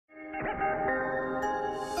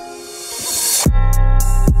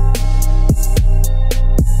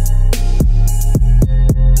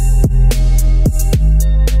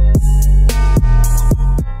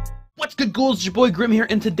Rules, it's your boy Grim here,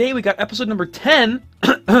 and today we got episode number 10.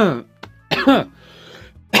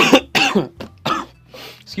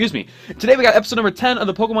 Excuse me. Today we got episode number 10 of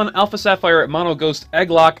the Pokemon Alpha Sapphire Mono Ghost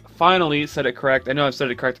Egglocke. Finally said it correct. I know I've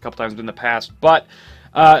said it correct a couple times in the past, but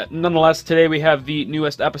nonetheless, today we have the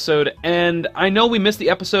newest episode, and I know we missed the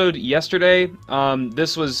episode yesterday.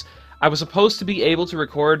 I was supposed to be able to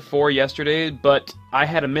record for yesterday, but I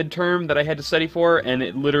had a midterm that I had to study for, and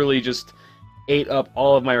it literally just ate up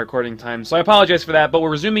all of my recording time. So I apologize for that, but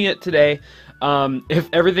we're resuming it today. If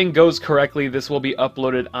everything goes correctly, this will be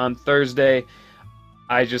uploaded on Thursday.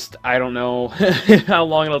 I don't know how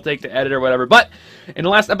long it'll take to edit or whatever. But in the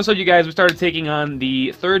last episode, you guys, we started taking on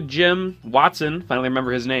the third gym, Watson, finally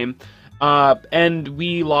remember his name, and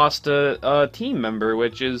we lost a team member,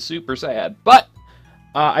 which is super sad. But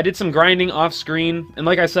I did some grinding off screen, and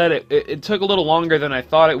like I said, it took a little longer than I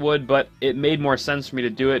thought it would, but it made more sense for me to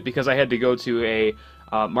do it because I had to go to a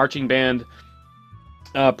marching band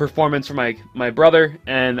performance for my brother,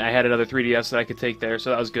 and I had another 3DS that I could take there, so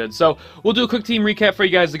that was good. So we'll do a quick team recap for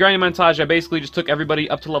you guys. The grinding montage, I basically just took everybody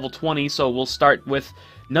up to level 20, so we'll start with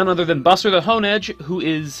none other than Buster the Honedge, who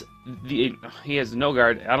is he has no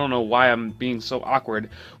guard. I don't know why I'm being so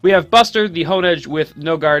awkward. We have Buster the Honedge with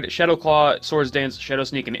no guard, Shadow Claw, Swords Dance, Shadow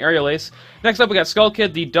Sneak, and Aerial Ace. Next up we got Skull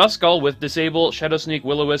Kid the Duskull with Disable, Shadow Sneak,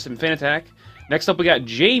 Will-O-Wisp, and Fin Attack. Next up we got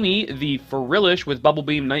Jamie the Frillish with Bubble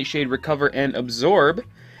Beam, Nightshade, Recover, and Absorb.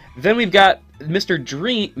 Then we've got Mr.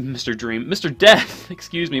 Death,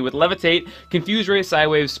 excuse me, with Levitate, Confuse Ray,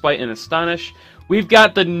 Psywave, Spite, and Astonish. We've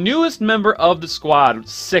got the newest member of the squad,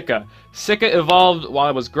 Sika. Sika evolved while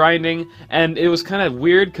I was grinding, and it was kind of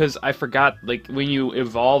weird because I forgot, like, when you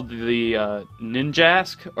evolved the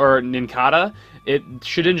Ninjask, or Nincada,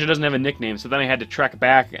 Shedinja doesn't have a nickname, so then I had to trek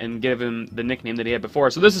back and give him the nickname that he had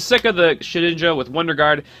before. So this is Sika the Shedinja with Wonder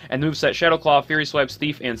Guard, and moveset Shadow Claw, Fury Swipes,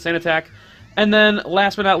 Thief, and Sand Attack. And then,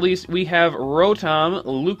 last but not least, we have Rotom,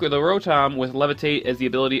 Luke the Rotom, with Levitate as the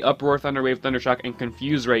ability, Uproar, Thunderwave, Thundershock, and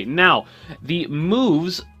Confuse Ray. Now, the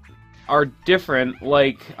moves are different,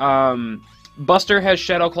 like, Buster has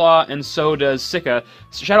Shadow Claw, and so does Sika.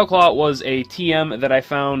 Shadow Claw was a TM that I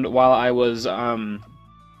found while I was,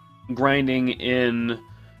 grinding in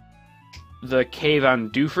the cave on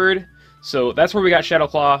Dewford. So that's where we got Shadow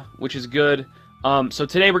Claw, which is good. So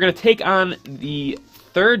today we're going to take on the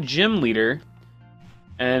third gym leader,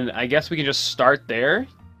 and I guess we can just start there.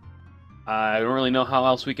 I don't really know how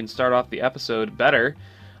else we can start off the episode better.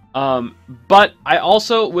 But I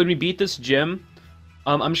also, when we beat this gym,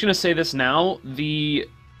 I'm just going to say this now, we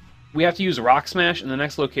have to use Rock Smash in the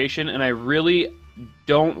next location, and I really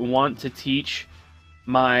don't want to teach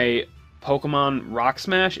my Pokemon Rock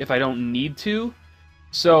Smash if I don't need to.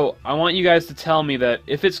 So I want you guys to tell me that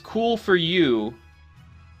if it's cool for you,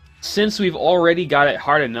 since we've already got it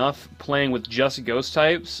hard enough playing with just Ghost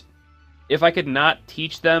types, if I could not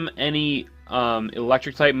teach them any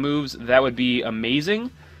Electric type moves, that would be amazing.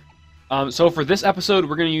 So for this episode,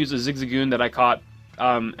 we're going to use a Zigzagoon that I caught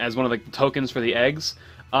as one of the tokens for the eggs.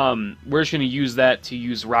 We're just going to use that to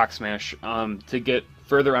use Rock Smash to get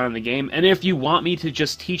further on in the game. And if you want me to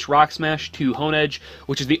just teach Rock Smash to Honedge,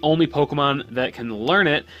 which is the only Pokemon that can learn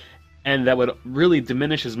it, and that would really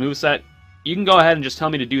diminish his moveset, you can go ahead and just tell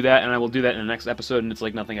me to do that, and I will do that in the next episode, and it's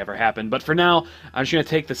like nothing ever happened. But for now, I'm just going to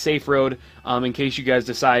take the safe road in case you guys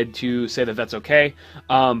decide to say that that's okay.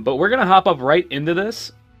 But we're going to hop up right into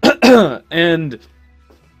this, and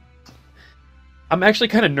I'm actually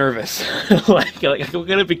kind of nervous. like I'm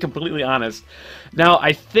going to be completely honest. Now,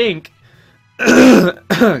 I think,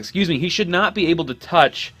 excuse me, he should not be able to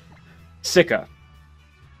touch Sika.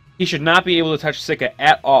 He should not be able to touch Sika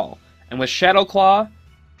at all. And with Shadow Claw,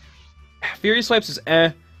 Fury Swipes is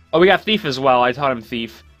eh. Oh, we got Thief as well. I taught him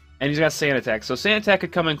Thief. And he's got Sand Attack. So Sand Attack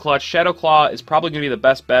could come in clutch. Shadow Claw is probably going to be the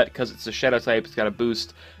best bet because it's a Shadow type. It's got a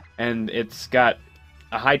boost. And it's got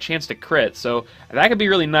a high chance to crit. So that could be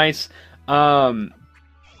really nice. Otherwise,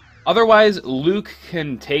 Luke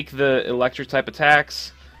can take the Electric type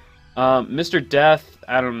attacks. Mr. Death,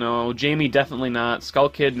 I don't know. Jamie, definitely not. Skull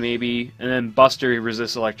Kid, maybe. And then Buster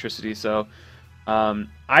resists electricity. So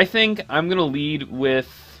I think I'm going to lead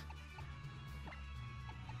with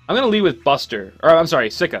Buster. Or, I'm sorry,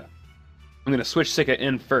 Sika. I'm going to switch Sika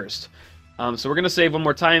in first. So we're going to save one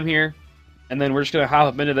more time here, and then we're just going to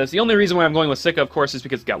hop up into this. The only reason why I'm going with Sika, of course, is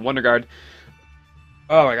because it's got Wonder Guard.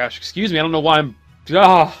 Oh my gosh, excuse me, I don't know why I'm...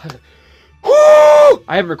 Oh. Woo!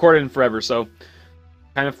 I haven't recorded in forever, so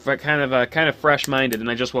kind of fresh-minded,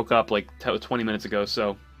 and I just woke up like 20 minutes ago,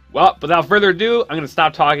 so... Well, without further ado, I'm going to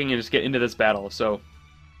stop talking and just get into this battle, so...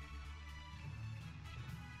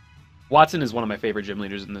 Watson is one of my favorite gym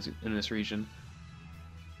leaders in this region.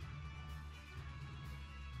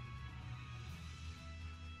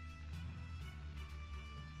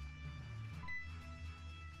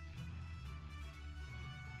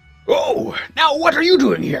 Oh, now what are you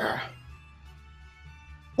doing here?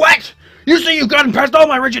 What? You say you've gotten past all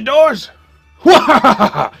my rigid doors?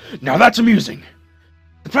 Now that's amusing.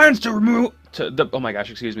 The plans to remove... oh my gosh,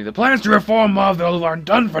 excuse me. The plans to reform Mauville aren't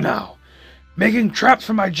done for now. Making traps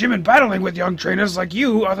for my gym and battling with young trainers like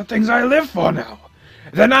you are the things I live for now.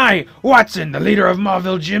 Then I, Watson, the leader of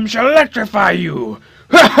Mauville Gym, shall electrify you!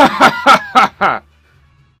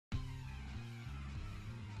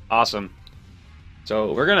 Awesome.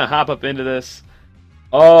 So we're gonna hop up into this.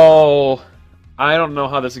 Oh, I don't know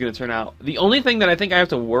how this is gonna turn out. The only thing that I think I have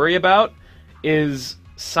to worry about is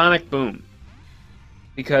Sonic Boom.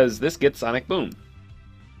 Because this gets Sonic Boom.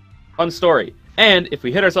 Fun story. And if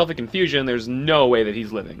we hit ourselves in confusion, there's no way that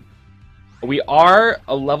he's living. We are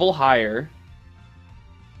a level higher.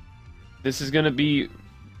 This is going to be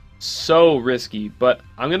so risky, but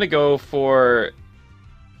I'm going to go for...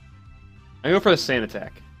 the sand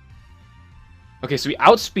attack. Okay, so we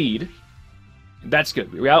outspeed. That's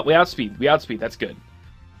good. We outspeed. That's good.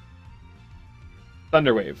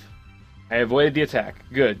 Thunderwave. I avoided the attack.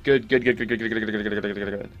 Good.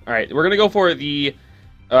 Alright, we're going to go for the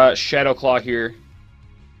Shadow Claw here.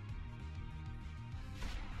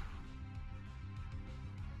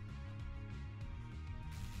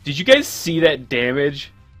 Did you guys see that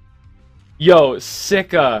damage? Yo,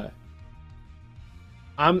 Sika.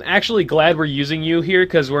 I'm actually glad we're using you here,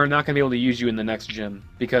 because we're not going to be able to use you in the next gym.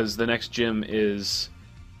 Because the next gym is...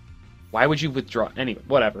 Why would you withdraw? Anyway,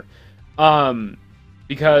 whatever.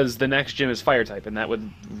 Because the next gym is Fire type, and that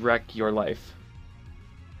would wreck your life.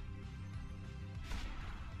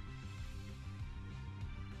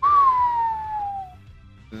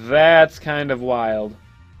 That's kind of wild.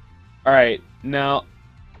 Alright, now...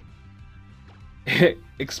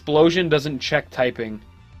 Explosion doesn't check typing.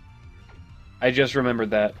 I just remembered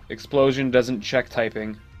that. Explosion doesn't check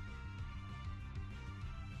typing.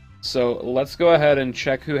 So let's go ahead and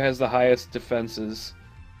check who has the highest defenses.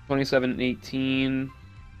 27 and 18.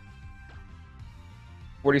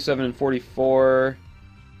 47 and 44.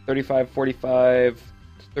 35, 45.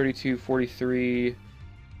 32, 43.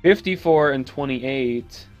 54 and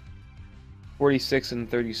 28. 46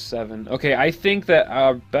 and 37. Okay, I think that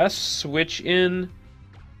our best switch in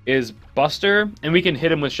is Buster, and we can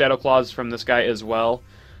hit him with Shadow Claws from this guy as well.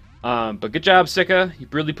 But good job, Sika.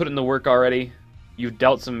 You've really put in the work already. You've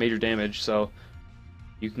dealt some major damage, so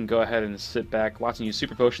you can go ahead and sit back. Watson used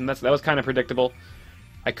Super Potion. That was kind of predictable.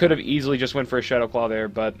 I could have easily just went for a Shadow Claw there,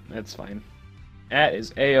 but it's fine. That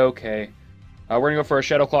is A-okay. We're going to go for a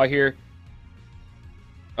Shadow Claw here.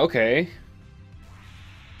 Okay.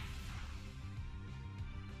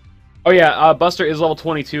 Oh yeah, Buster is level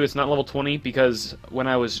 22. It's not level 20 because when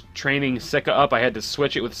I was training Sika up, I had to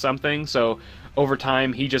switch it with something. So over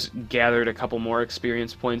time, he just gathered a couple more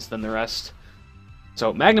experience points than the rest.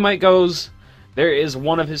 So Magnemite goes. There is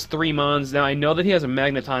one of his 3 Mons. Now I know that he has a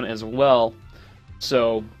Magneton as well,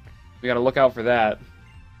 so we got to look out for that.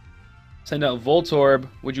 Send out Voltorb.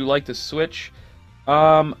 Would you like to switch?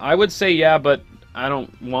 I would say yeah, but I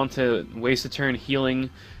don't want to waste a turn healing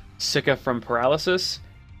Sika from paralysis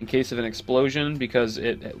in case of an explosion, because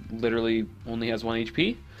it literally only has 1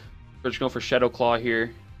 HP. We're just going for Shadow Claw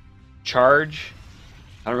here. Charge.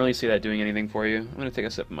 I don't really see that doing anything for you. I'm going to take a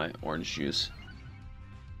sip of my orange juice.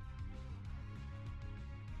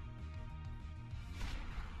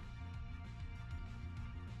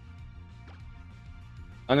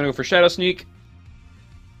 I'm going to go for Shadow Sneak.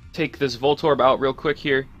 Take this Voltorb out real quick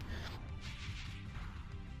here.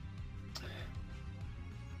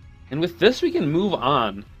 And with this, we can move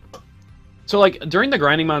on. So, like, during the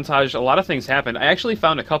grinding montage, a lot of things happened. I actually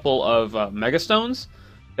found a couple of Mega Stones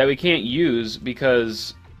that we can't use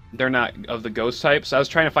because they're not of the Ghost type. So I was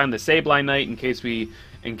trying to find the Sableye Knight in case we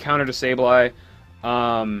encountered a Sableye.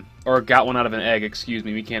 Or got one out of an egg, excuse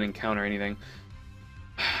me. We can't encounter anything.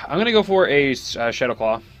 I'm going to go for a Shadow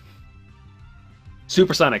Claw.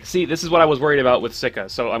 Supersonic. See, this is what I was worried about with Sika.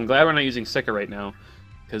 So I'm glad we're not using Sika right now,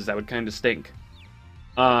 because that would kind of stink.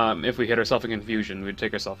 If we hit ourselves in confusion, we'd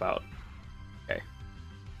take ourselves out. Okay.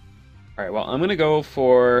 Alright, well, I'm going to go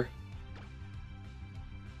for...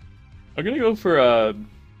 Okay,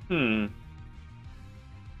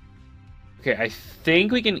 I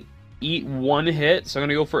think we can eat 1 hit, so I'm going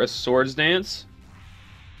to go for a Swords Dance.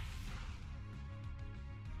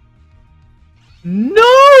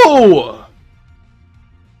 No!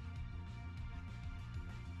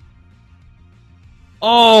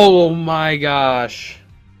 Oh my gosh.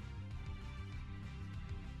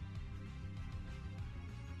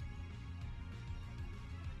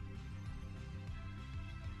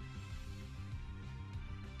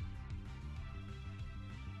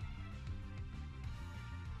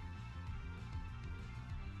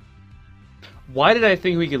 Why did I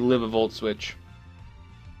think we could live a Volt Switch?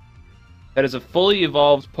 That is a fully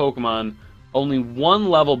evolved Pokemon, only one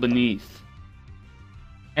level beneath.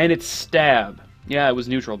 And it's Stab. Yeah, it was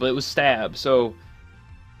neutral, but it was Stab, so...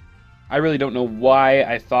 I really don't know why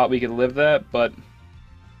I thought we could live that, but...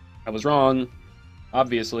 I was wrong,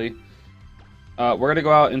 obviously. We're gonna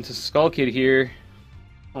go out into Skull Kid here.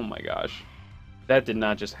 Oh my gosh. That did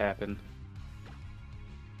not just happen.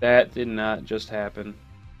 That did not just happen.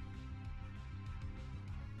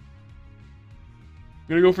 I'm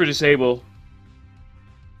gonna go for Disable.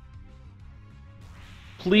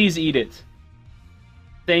 Please eat it.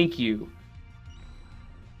 Thank you.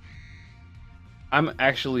 I'm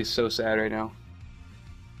actually so sad right now.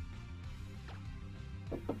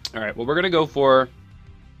 Alright, well, we're gonna go for...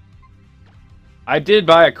 I did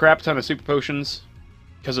buy a crap ton of Super Potions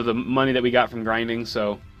because of the money that we got from grinding,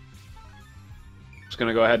 so... Just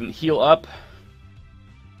gonna go ahead and heal up.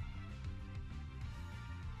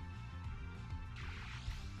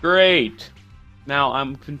 Great! Now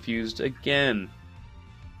I'm confused again.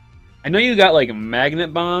 I know you got, like,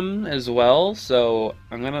 Magnet Bomb as well, so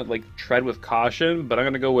I'm gonna, like, tread with caution, but I'm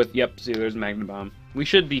gonna go with, yep, see, there's Magnet Bomb. We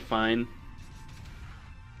should be fine.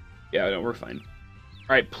 Yeah, no, we're fine.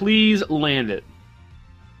 Alright, please land it.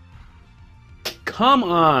 Come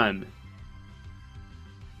on!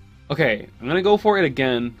 Okay, I'm gonna go for it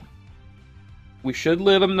again. We should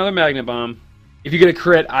live another Magnet Bomb. If you get a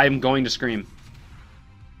crit, I'm going to scream.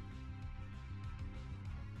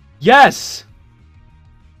 Yes!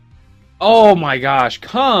 Oh my gosh,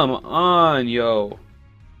 come on, yo.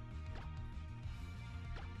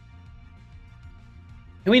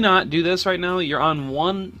 Can we not do this right now? You're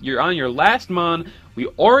on your last mon. We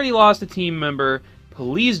already lost a team member.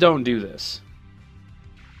 Please don't do this.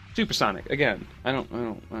 Supersonic, again. I don't.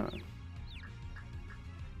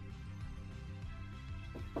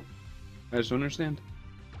 I just don't understand.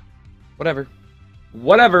 Whatever.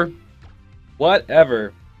 Whatever.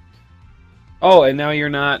 Whatever. Oh, and now you're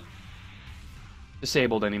not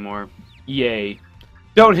disabled anymore. Yay.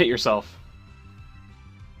 Don't hit yourself.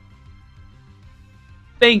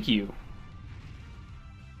 Thank you.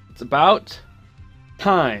 It's about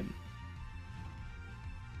time.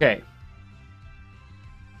 Okay.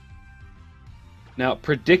 Now,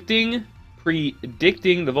 predicting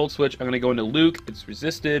the Volt Switch, I'm going to go into Luke. It's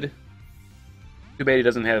resisted. Too bad he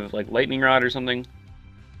doesn't have, like, Lightning Rod or something.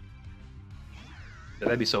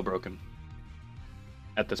 That'd be so broken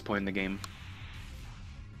at this point in the game.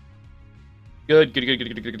 Good.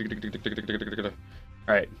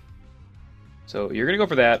 Alright. So you're going to go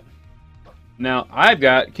for that. Now, I've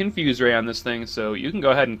got Confuse Ray on this thing, so you can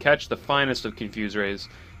go ahead and catch the finest of Confuse Rays.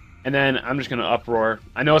 And then I'm just going to Uproar.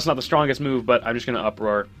 I know it's not the strongest move, but I'm just going to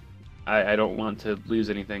Uproar. I don't want to lose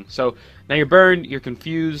anything. So now you're burned, you're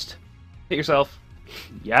confused. Hit yourself.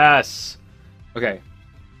 Yes! Okay.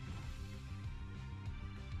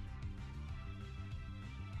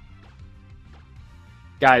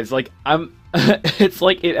 Guys, like, it's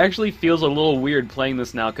like, it actually feels a little weird playing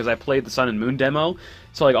this now, because I played the Sun and Moon demo,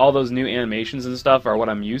 so, like, all those new animations and stuff are what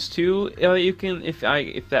I'm used to, you can, if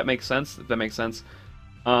that makes sense,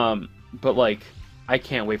 but, like, I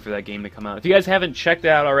can't wait for that game to come out. If you guys haven't checked it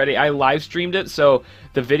out already, I live streamed it, so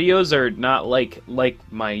the videos are not like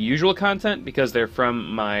my usual content, because they're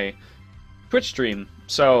from my Twitch stream,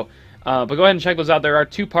 so, but go ahead and check those out. There are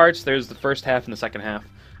 2 parts. There's the first half and the second half.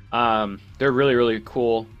 They're really, really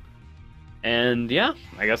cool. And yeah,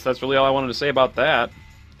 I guess that's really all I wanted to say about that.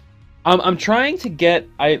 I'm trying to get...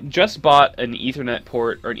 I just bought an Ethernet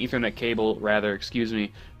port, or an Ethernet cable, rather, excuse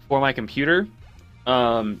me, for my computer.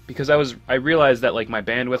 Because I realized that, like, my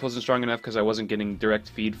bandwidth wasn't strong enough because I wasn't getting direct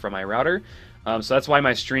feed from my router. So that's why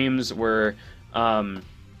my streams were,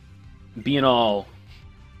 being all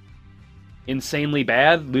insanely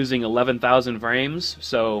bad, losing 11,000 frames.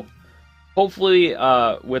 So... hopefully,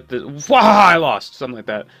 with the... I lost! Something like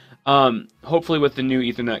that. Hopefully with the new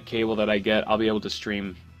Ethernet cable that I get, I'll be able to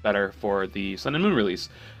stream better for the Sun and Moon release.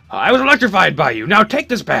 I was electrified by you. Now take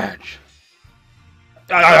this badge.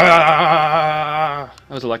 I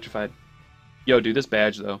was electrified. Yo, dude, this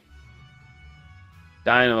badge, though.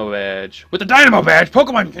 Dynamo badge. With the Dynamo badge,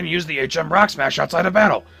 Pokemon can use the HM Rock Smash outside of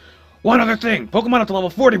battle. One other thing, Pokemon up to level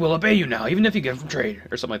 40 will obey you now, even if you get it from trade,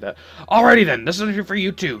 or something like that. Alrighty then, this is for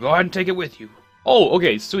you too. Go ahead and take it with you. Oh,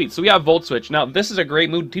 okay, sweet. So we have Volt Switch. Now, this is a great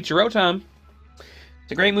move to teach Rotom.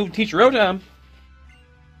 It's a great move to teach Rotom.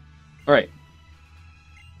 Alright.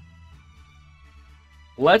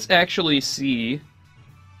 Let's actually see,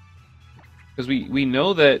 because we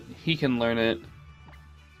know that he can learn it.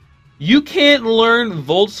 You can't learn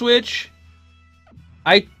Volt Switch?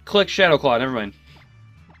 I clicked Shadow Claw, never mind.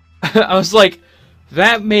 I was like,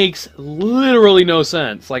 that makes literally no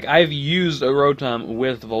sense. Like, I've used a Rotom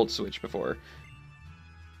with Volt Switch before.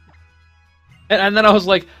 And then I was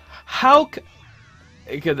like,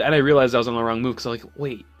 and I realized I was on the wrong move, because I was like,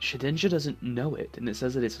 wait, Shedinja doesn't know it, and it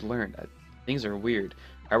says that it's learned. Things are weird.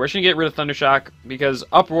 Alright, we're just gonna get rid of Thundershock, because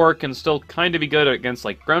Uproar can still kind of be good against,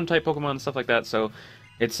 like, ground-type Pokemon and stuff like that, so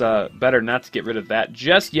it's better not to get rid of that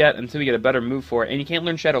just yet until we get a better move for it, and you can't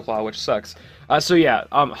learn Shadow Claw, which sucks. So yeah,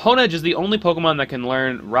 Honedge is the only Pokemon that can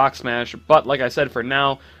learn Rock Smash, but like I said, for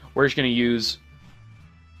now, we're just gonna use...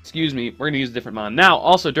 Excuse me, we're gonna use a different mon. Now,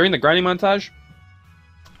 also, during the grinding montage,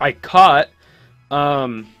 I caught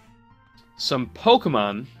some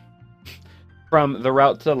Pokemon from the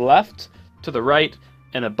route to the left, to the right,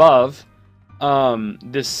 and above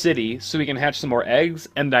this city, so we can hatch some more eggs.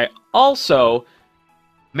 And I also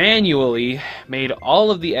manually made all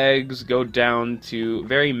of the eggs go down to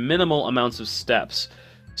very minimal amounts of steps.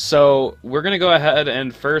 So we're gonna go ahead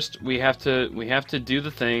and first we have to do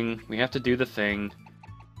the thing. We have to do the thing.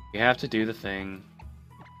 We have to do the thing.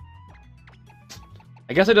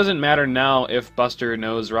 I guess it doesn't matter now if Buster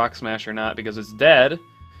knows Rock Smash or not, because it's dead.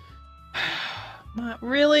 Not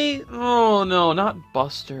really? Oh no, not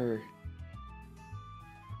Buster.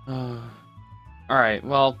 Alright,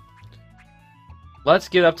 well, let's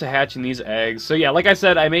get up to hatching these eggs. So yeah, like I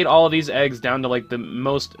said, I made all of these eggs down to like the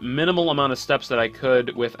most minimal amount of steps that I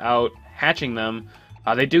could without hatching them.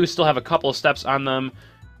 They do still have a couple of steps on them,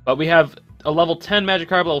 but we have a level 10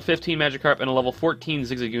 Magikarp, level 15 Magikarp, and a level 14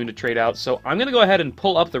 Zigzagoon to trade out. So I'm going to go ahead and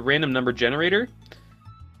pull up the random number generator.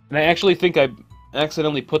 And I actually think I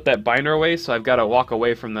accidentally put that binder away, so I've got to walk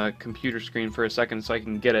away from the computer screen for a second so I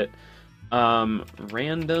can get it.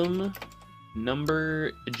 Random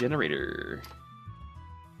number generator.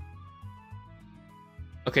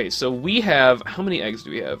 Okay, so we have... How many eggs do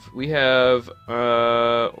we have? We have...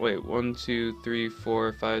 wait, 1, 2, 3,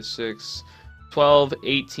 4, 5, 6... 12,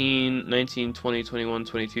 18, 19, 20, 21,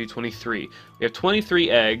 22, 23. We have 23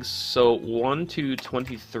 eggs, so 1, 2,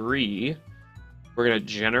 23. We're going to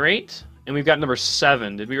generate, and we've got number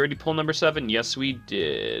 7. Did we already pull number 7? Yes, we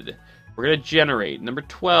did. We're going to generate. Number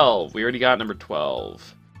 12. We already got number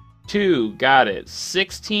 12. 2. Got it.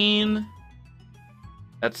 16.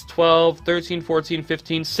 That's 12, 13, 14,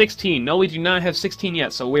 15, 16. No, we do not have 16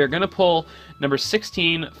 yet, so we're going to pull number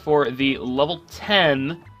 16 for the level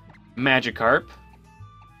 10 Magikarp.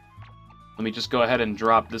 Let me just go ahead and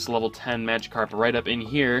drop this level 10 Magikarp right up in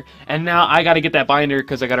here. And now I gotta get that binder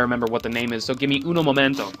because I gotta remember what the name is. So give me uno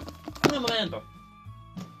momento. Uno momento.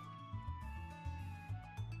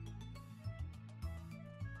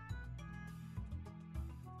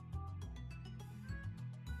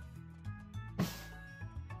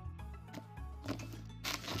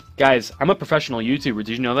 Guys, I'm a professional YouTuber.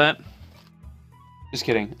 Did you know that? Just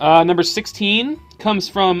kidding. Number 16 comes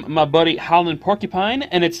from my buddy Howlin' Porcupine,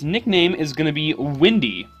 and its nickname is going to be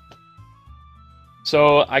Windy.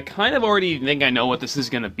 So I kind of already think I know what this is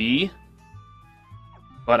going to be.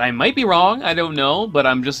 But I might be wrong, I don't know. But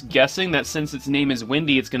I'm just guessing that since its name is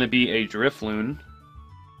Windy, it's going to be a Drifloon.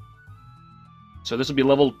 So this will be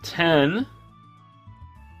level 10.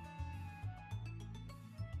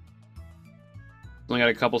 Only got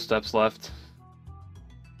a couple steps left.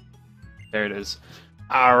 There it is.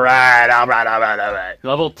 Alright.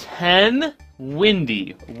 Level 10,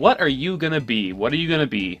 Windy. What are you gonna be? What are you gonna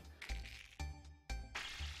be?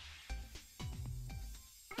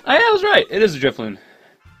 Oh, yeah, I was right. It is a Drifloon.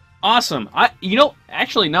 Awesome. You know,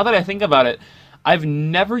 actually, now that I think about it, I've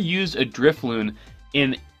never used a Drifloon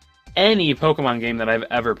in any Pokemon game that I've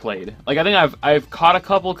ever played. Like, I think I've caught a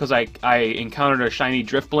couple because I encountered a shiny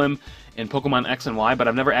Drifblim in Pokemon X and Y, but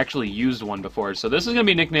I've never actually used one before. So this is going to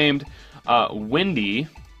be nicknamed Windy.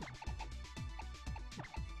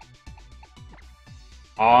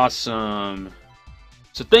 Awesome.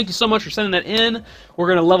 So thank you so much for sending that in. We're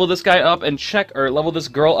going to level this guy up and level this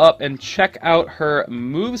girl up and check out her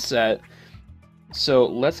moveset. So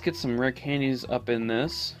let's get some rare candies up in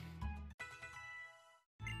this.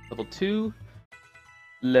 Level 2.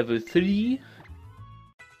 Level 3.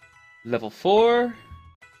 Level 4.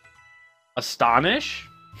 Astonish.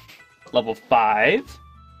 Level 5.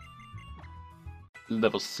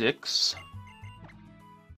 Level 6.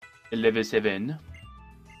 Level 7.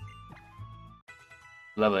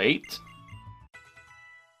 Level 8.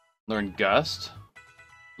 Learn Gust.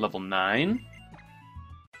 Level 9.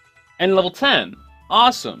 And level 10.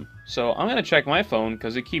 Awesome. So I'm going to check my phone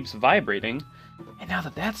because it keeps vibrating. And now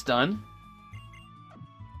that that's done,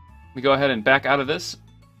 we go ahead and back out of this.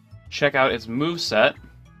 Check out its moveset.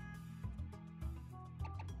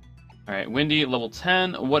 Alright, Windy, level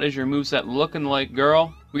 10. What is your moveset looking like,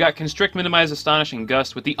 girl? We got Constrict, Minimize, Astonish, and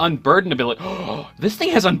Gust with the Unburden ability. This thing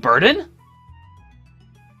has Unburden?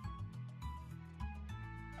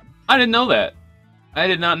 I didn't know that. I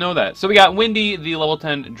did not know that. So we got Windy, the level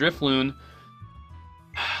 10 Drifloon.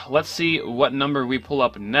 Let's see what number we pull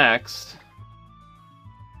up next.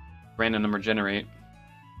 Random number generate.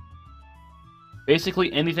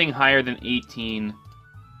 Basically anything higher than 18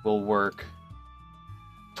 will work.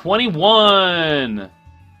 21!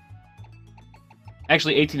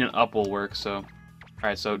 Actually, 18 and up will work, so...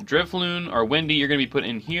 Alright, so Drifloon, or Windy, you're going to be put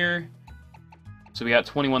in here. So we got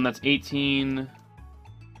 21, that's 18,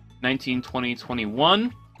 19, 20,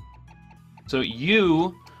 21. So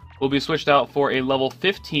you will be switched out for a level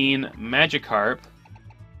 15 Magikarp.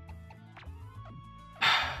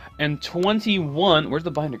 And 21... Where's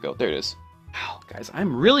the binder go? There it is. Wow, guys,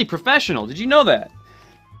 I'm really professional. Did you know that?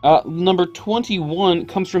 Number 21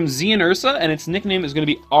 comes from Xehanursa, and its nickname is going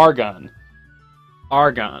to be Argon.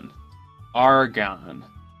 Argon. Argon.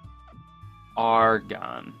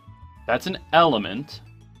 Argon. That's an element.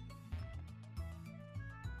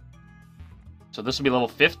 So this will be level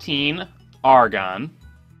 15, Argon.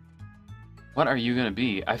 What are you going to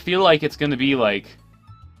be? I feel like it's going to be like...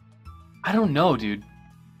 I don't know, dude.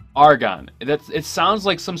 Argon. It sounds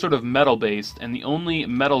like some sort of metal-based, and the only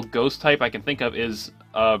metal ghost type I can think of is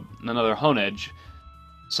another Honedge.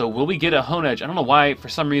 So will we get a Honedge? I don't know why, for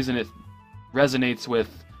some reason, it resonates with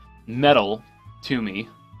metal to me.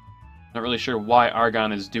 Not really sure why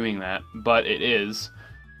Argon is doing that, but it is.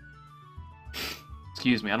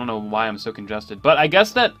 Excuse me, I don't know why I'm so congested. But I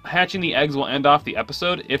guess that hatching the eggs will end off the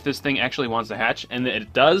episode if this thing actually wants to hatch, and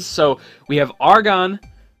it does. So we have Argon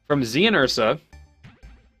from Xehanursa.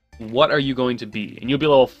 What are you going to be? And you'll be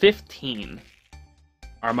level 15.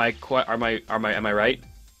 Am I right?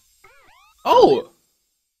 Oh!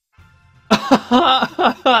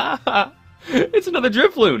 It's another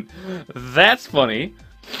Drifloon. That's funny.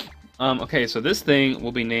 Okay, so this thing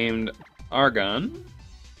will be named Argon.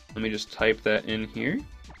 Let me just type that in here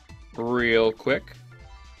real quick.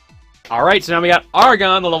 Alright, so now we got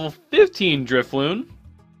Argon, the level 15 Drifloon.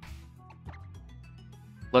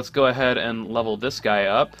 Let's go ahead and level this guy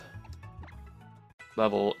up.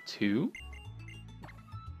 Level 2.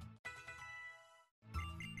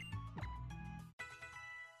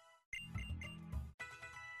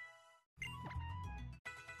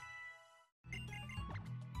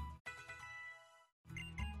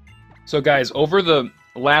 So guys, over the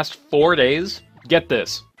last 4 days, get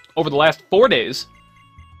this. Over the last 4 days,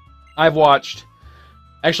 I've watched...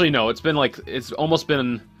 Actually, no, it's almost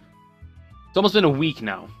been a week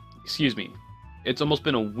now. Excuse me. It's almost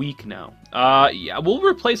been a week now. Yeah, we'll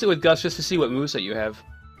replace it with Gus just to see what moveset you have.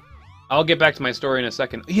 I'll get back to my story in a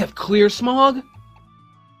second. You have Clear Smog?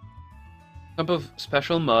 Pump of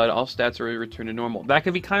Special Mud. All stats are returned to normal. That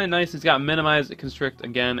could be kind of nice. It's got Minimize, Constrict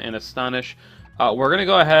again, and Astonish. We're going to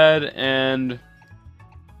go ahead and...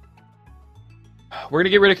 We're going to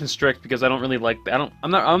get rid of Constrict because I don't really like...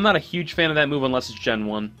 I'm not a huge fan of that move unless it's Gen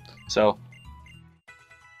 1. So...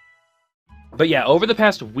 But yeah, over the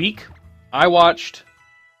past week, I watched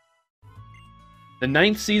the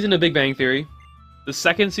 9th season of Big Bang Theory, the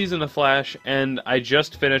 2nd season of Flash, and I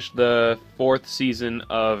just finished the 4th season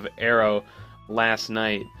of Arrow last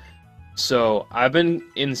night. So I've been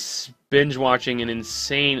binge watching an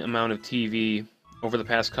insane amount of TV over the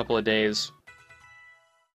past couple of days.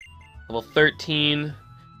 Level 13.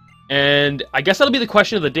 And I guess that'll be the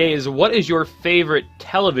question of the day is, what is your favorite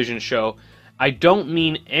television show? I don't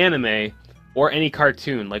mean anime or any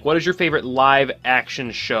cartoon. Like, what is your favorite live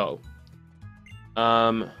action show?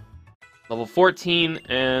 Level 14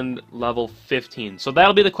 and level 15. So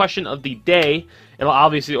that'll be the question of the day. It'll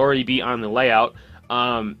obviously already be on the layout.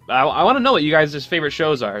 I want to know what you guys' favorite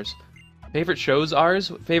shows are. Favorite shows are?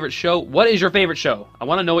 Favorite show? What is your favorite show? I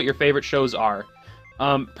want to know what your favorite shows are.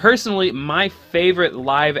 Personally, my favorite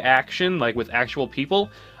live action, like with actual people,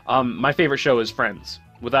 my favorite show is Friends.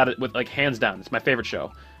 Like hands down, it's my favorite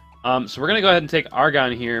show. So we're gonna go ahead and take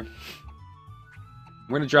Argon here.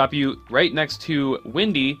 We're gonna drop you right next to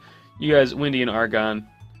Windy. You guys, Windy and Argon.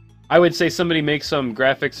 I would say somebody make some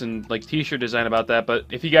graphics and like t-shirt design about that, but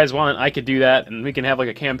if you guys want, I could do that, and we can have like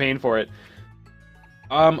a campaign for it.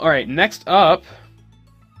 Alright, next up,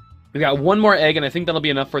 we've got one more egg, and I think that'll be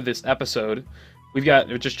enough for this episode.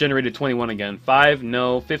 It just generated 21 again. 5,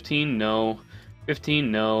 no. 15, no.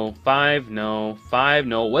 15, no. 5, no. 5,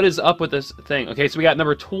 no. What is up with this thing? Okay, so we got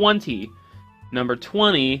number 20. Number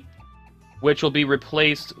 20, which will be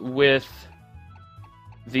replaced with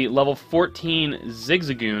the level 14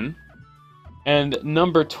 Zigzagoon. And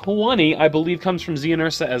number 20, I believe, comes from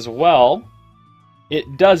Xehanursa as well.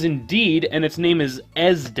 It does indeed, and its name is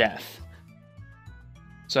Esdeath.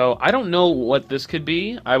 So I don't know what this could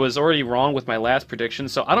be. I was already wrong with my last prediction,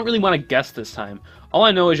 so I don't really want to guess this time. All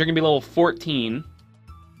I know is you're going to be level 14.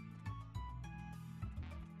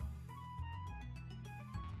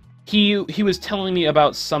 He was telling me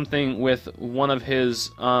about something with one of his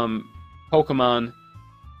Pokemon.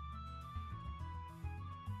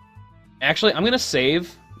 Actually, I'm going to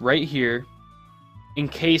save right here in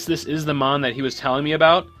case this is the Mon that he was telling me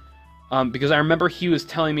about. Because I remember he was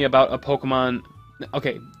telling me about a Pokemon...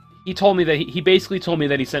 Okay, he told me that he basically told me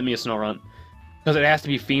that he sent me a Snorunt. Because it has to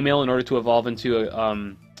be female in order to evolve into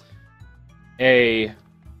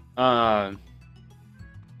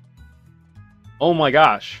oh my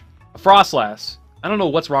gosh. A Frostlass. I don't know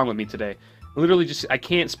what's wrong with me today. Literally just, I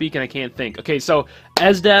can't speak and I can't think. Okay, so,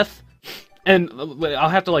 Esdeath, and I'll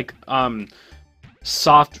have to, like,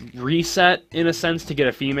 soft reset, in a sense, to get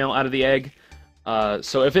a female out of the egg.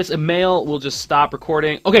 So if it's a male, we'll just stop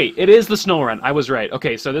recording. Okay, it is the Snorunt. I was right.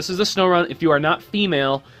 Okay, so this is the Snorunt. If you are not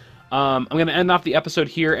female, I'm going to end off the episode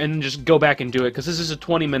here and just go back and do it, because this is a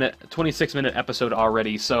 26-minute episode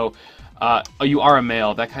already, so you are a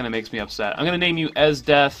male. That kind of makes me upset. I'm going to name you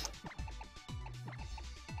Esdeath.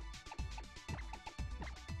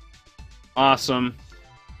 Awesome.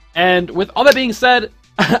 And with all that being said,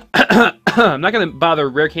 I'm not going to bother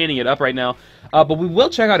rare canning it up right now, but we will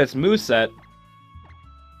check out its moveset.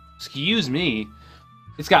 Excuse me.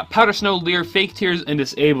 It's got Powder Snow, Leer, Fake Tears, and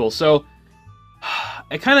Disable. So,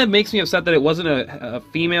 it kind of makes me upset that it wasn't a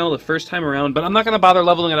female the first time around, but I'm not going to bother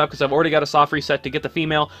leveling it up because I've already got a soft reset to get the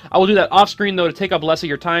female. I will do that off screen, though, to take up less of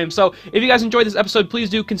your time. So, if you guys enjoyed this episode,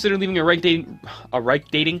 please do consider leaving a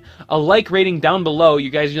like rating down below.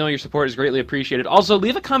 You guys know your support is greatly appreciated. Also,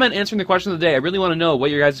 leave a comment answering the question of the day. I really want to know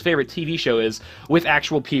what your guys' favorite TV show is with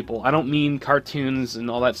actual people. I don't mean cartoons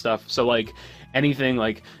and all that stuff. So, like, anything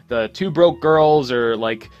like the Two Broke Girls or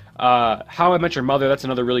like How I Met Your Mother. That's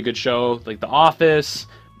another really good show. Like The Office,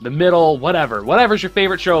 The Middle, whatever. Whatever's your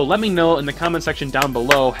favorite show, let me know in the comment section down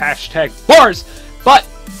below. #bars. But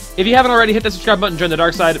if you haven't already, hit that subscribe button, join the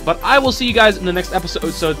dark side. But I will see you guys in the next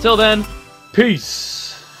episode. So until then, peace.